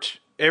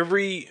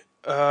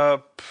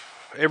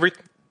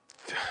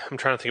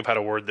trying to think of how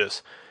to word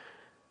this.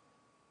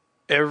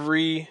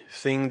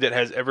 Everything that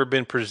has ever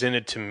been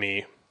presented to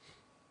me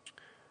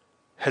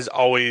has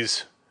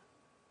always,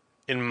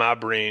 in my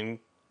brain,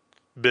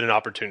 been an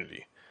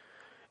opportunity.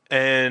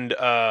 And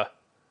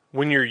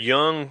when you're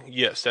young,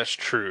 yes, that's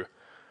true.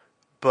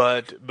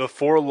 But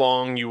before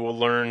long, you will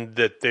learn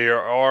that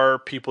there are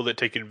people that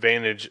take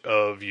advantage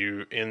of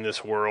you in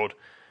this world.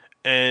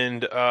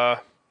 And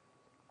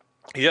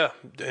Yeah,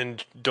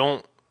 and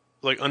don't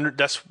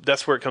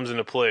that's where it comes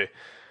into play.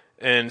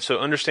 And so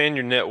understand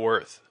your net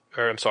worth.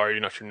 Or I'm sorry,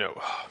 not your net.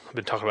 I've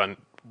been talking about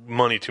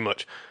money too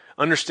much.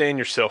 Understand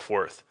your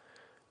self-worth.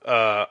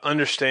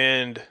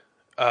 Understand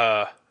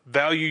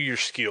value your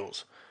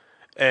skills.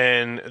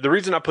 And the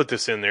reason I put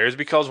this in there is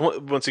because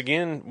once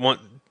again,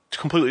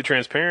 completely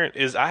transparent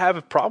is I have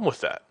a problem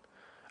with that.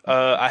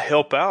 I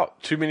help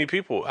out too many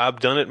people. I've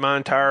done it my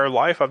entire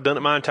life. I've done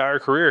it my entire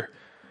career.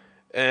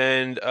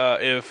 And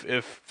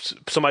if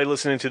somebody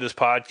listening to this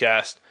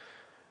podcast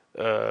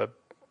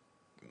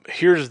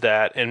hears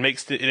that and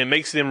it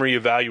makes them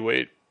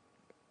reevaluate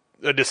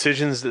the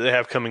decisions that they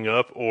have coming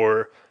up,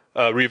 or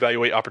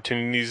reevaluate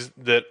opportunities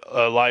that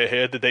lie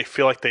ahead that they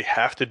feel like they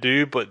have to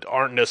do but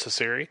aren't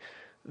necessary,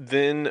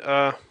 then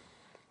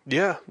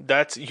yeah,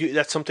 that's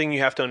something you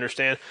have to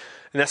understand,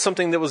 and that's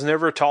something that was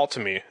never taught to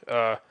me.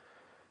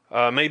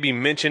 Maybe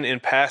mentioned in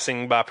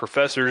passing by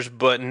professors,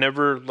 but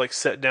never like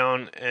sat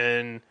down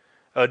and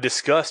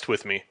discussed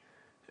with me.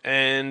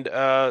 And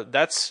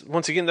that's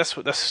once again that's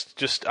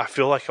just I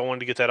feel like I wanted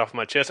to get that off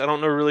my chest. I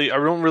don't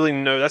really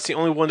know. That's the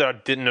only one that I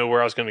didn't know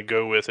where I was going to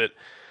go with it.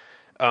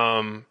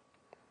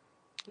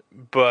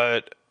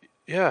 But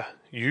yeah,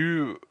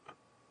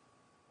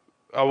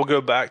 I will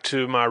go back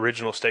to my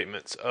original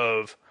statements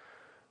of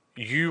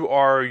you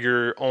are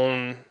your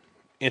own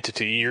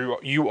entity.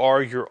 You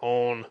are your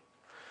own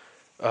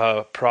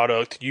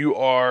product. You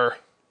are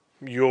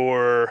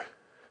you.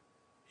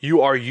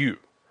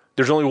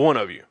 There's only one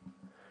of you.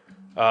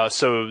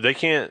 So they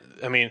can't,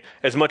 I mean,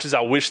 as much as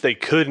I wish they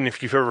could, and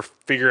if you've ever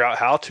figured out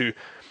how to,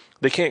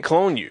 they can't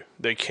clone you.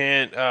 They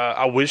can't,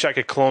 I wish I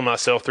could clone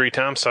myself 3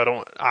 times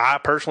so I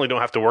personally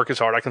don't have to work as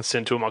hard. I can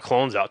send 2 of my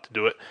clones out to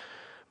do it,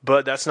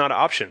 but that's not an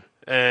option.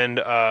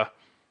 And,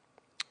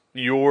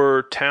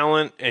 your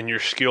talent and your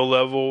skill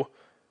level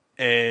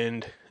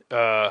and,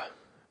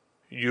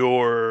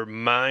 your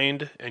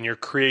mind and your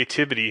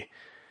creativity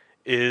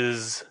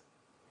is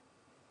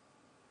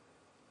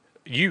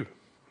you.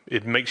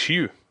 It makes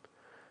you.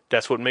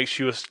 That's what makes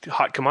you a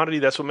hot commodity.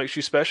 That's what makes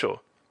you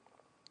special.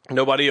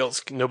 Nobody else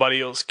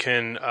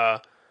can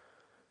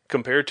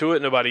compare to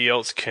it. Nobody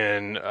else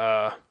can.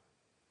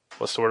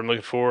 What's the word I'm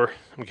looking for?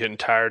 I'm getting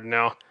tired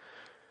now.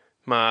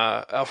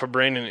 My Alpha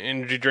Brain and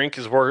energy drink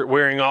is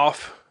wearing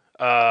off.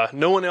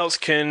 No one else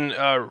can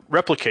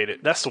replicate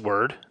it. That's the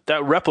word.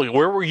 That replicate.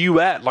 Where were you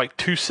at like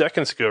 2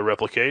 seconds ago?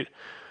 Replicate.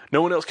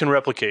 No one else can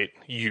replicate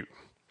you.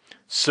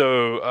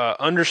 So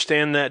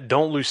understand that.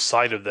 Don't lose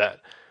sight of that.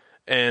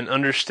 And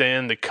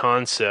understand the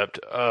concept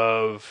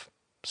of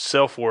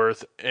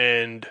self-worth.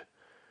 And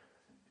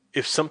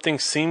if something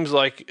seems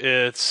like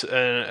it's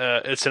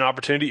an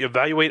opportunity,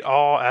 evaluate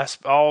all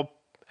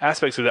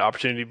aspects of the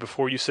opportunity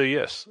before you say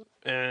yes.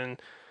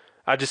 And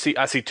I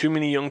see too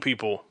many young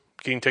people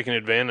getting taken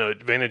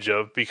advantage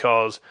of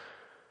because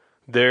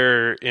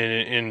they're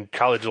in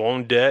college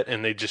loan debt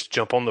and they just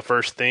jump on the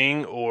first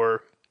thing,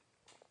 or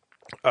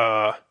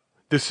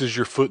this is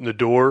your foot in the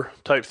door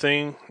type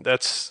thing.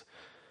 That's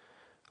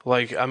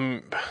like,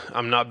 I'm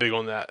not big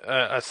on that.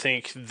 I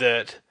think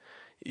that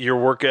your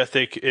work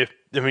ethic,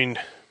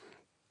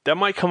 that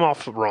might come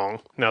off wrong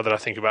now that I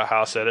think about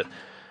how I said it,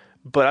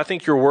 but I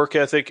think your work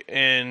ethic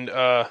and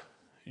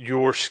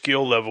your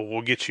skill level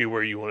will get you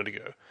where you wanted to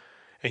go,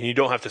 and you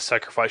don't have to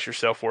sacrifice your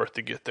self-worth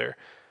to get there.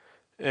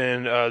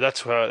 And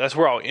that's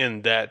where I'll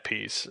end that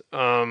piece.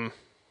 Let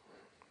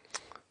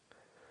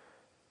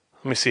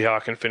me see how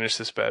I can finish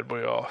this bad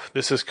boy off.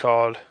 This is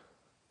called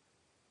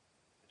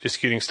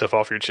just getting stuff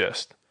off your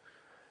chest.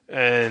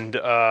 And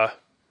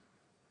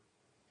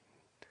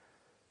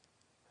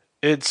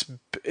it's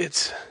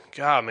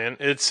God, man,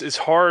 it's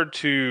hard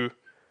to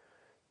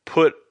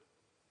put.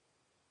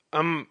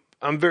 I'm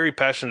very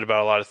passionate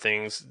about a lot of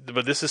things,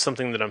 but this is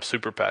something that I'm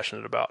super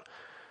passionate about,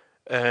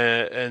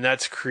 and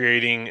that's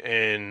creating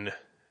and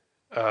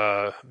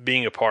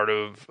being a part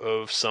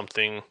of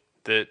something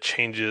that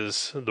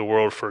changes the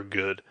world for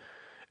good.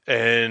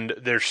 And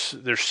there's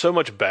so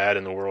much bad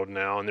in the world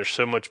now, and there's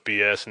so much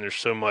BS, and there's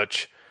so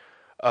much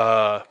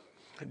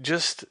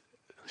just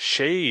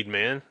shade,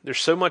 man.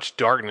 There's so much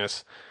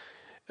darkness,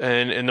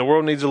 and the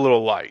world needs a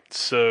little light.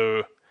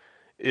 So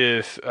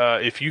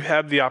if you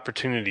have the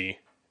opportunity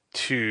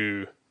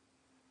to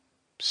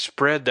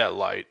spread that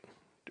light,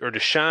 or to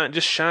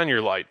shine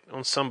your light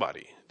on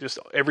somebody, just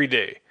every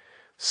day,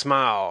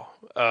 smile,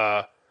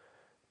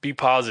 be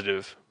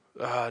positive.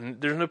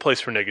 There's no place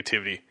for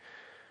negativity.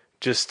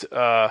 Just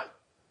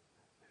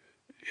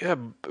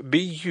be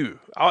you.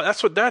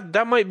 That's what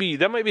that might be.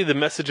 That might be the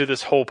message of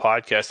this whole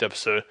podcast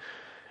episode.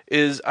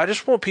 Is I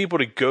just want people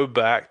to go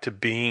back to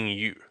being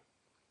you.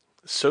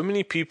 So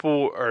many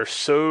people are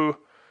so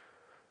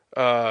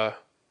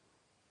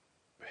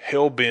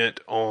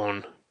hell-bent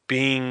on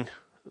being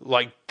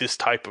like this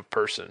type of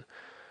person,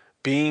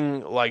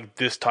 being like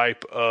this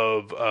type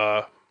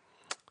of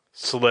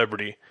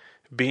celebrity,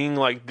 being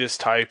like this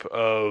type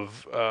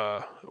of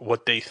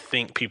what they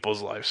think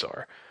people's lives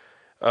are,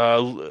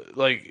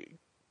 like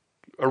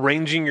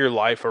arranging your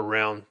life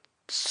around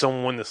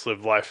someone that's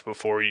lived life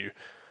before you,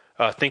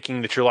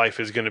 thinking that your life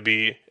is going to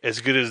be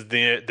as good as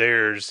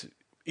theirs,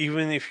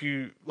 even if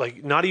you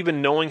like not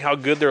even knowing how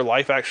good their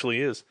life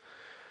actually is.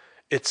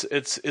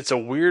 It's a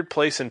weird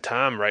place in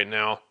time right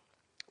now,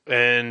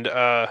 and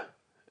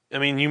I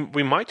mean,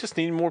 we might just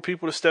need more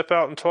people to step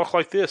out and talk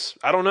like this.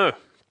 I don't know.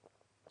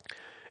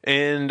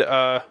 And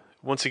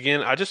once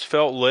again, I just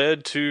felt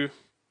led to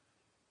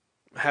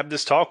have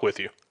this talk with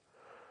you.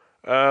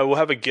 We'll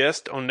have a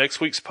guest on next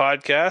week's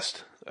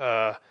podcast.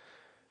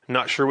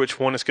 Not sure which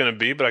one it's going to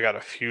be, but I got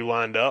a few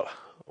lined up.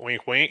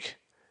 Wink, wink.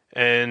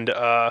 And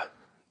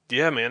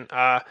yeah, man,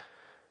 I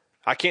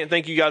can't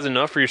thank you guys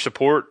enough for your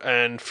support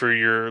and for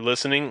your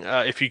listening.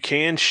 If you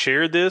can,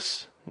 share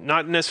this.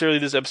 Not necessarily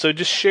this episode,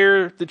 just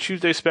share the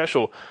Tuesday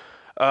special.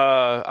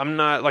 I'm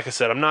not, like I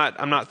said, I'm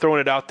not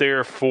throwing it out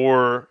there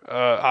for,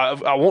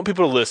 I want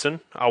people to listen.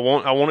 I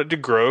want it to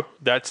grow.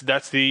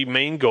 That's the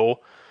main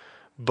goal.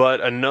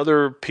 But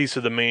another piece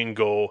of the main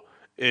goal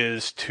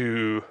is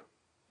to,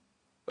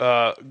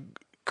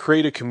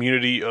 create a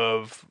community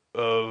of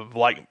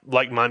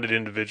like-minded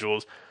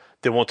individuals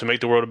that want to make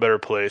the world a better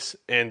place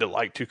and that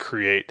like to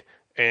create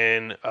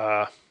and,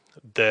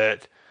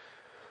 that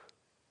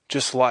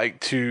just like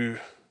to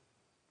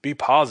be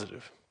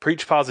positive.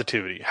 Preach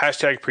positivity.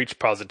 Hashtag preach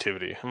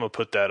positivity. I'm going to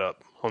put that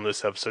up on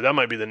this episode. That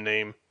might be the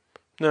name.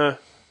 No,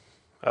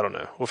 I don't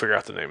know. We'll figure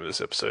out the name of this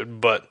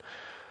episode. But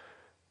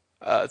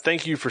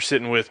thank you for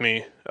sitting with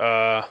me,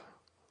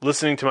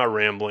 listening to my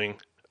rambling.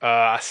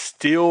 I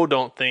still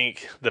don't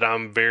think that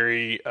I'm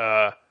very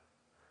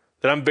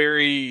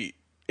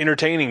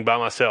entertaining by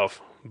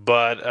myself.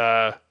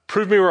 But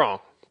prove me wrong.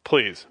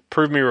 Please,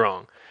 prove me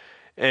wrong.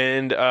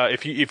 And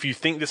if you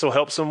think this will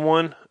help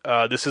someone,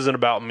 this isn't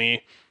about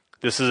me.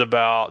 This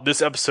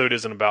episode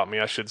isn't about me,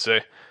 I should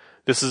say.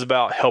 This is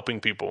about helping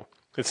people.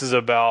 This is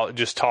about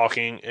just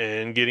talking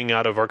and getting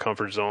out of our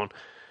comfort zone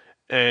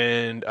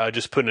and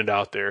just putting it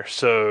out there.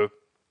 So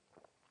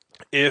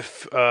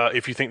if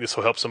you think this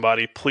will help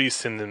somebody, please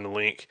send them the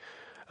link.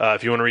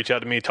 If you want to reach out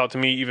to me, talk to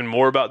me even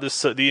more about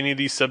any of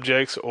these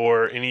subjects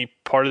or any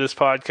part of this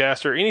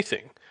podcast or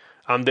anything,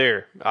 I'm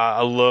there.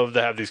 I love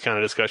to have these kind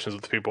of discussions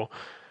with people.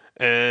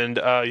 And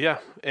yeah,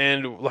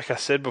 and like I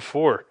said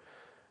before,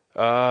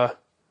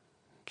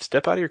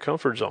 step out of your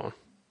comfort zone.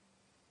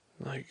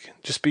 Like,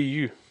 just be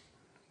you.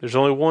 There's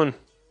only one,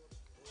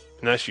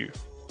 and that's you.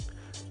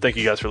 Thank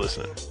you guys for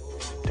listening.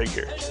 Take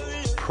care.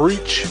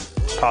 Preach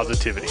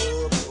positivity.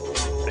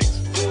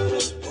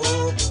 Thanks.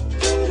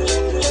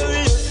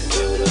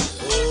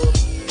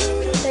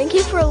 Thank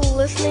you for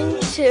listening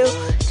to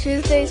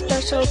Tuesday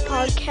Special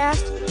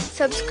Podcast.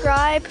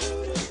 Subscribe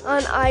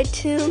on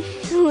iTunes.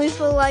 Leave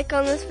a like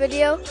on this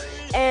video,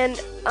 and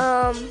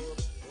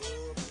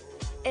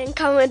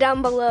comment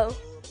down below.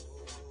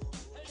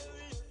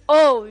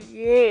 Oh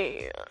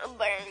yeah,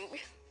 bang.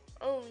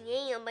 Oh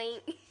yeah, bang.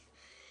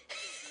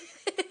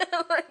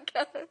 Oh my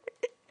god.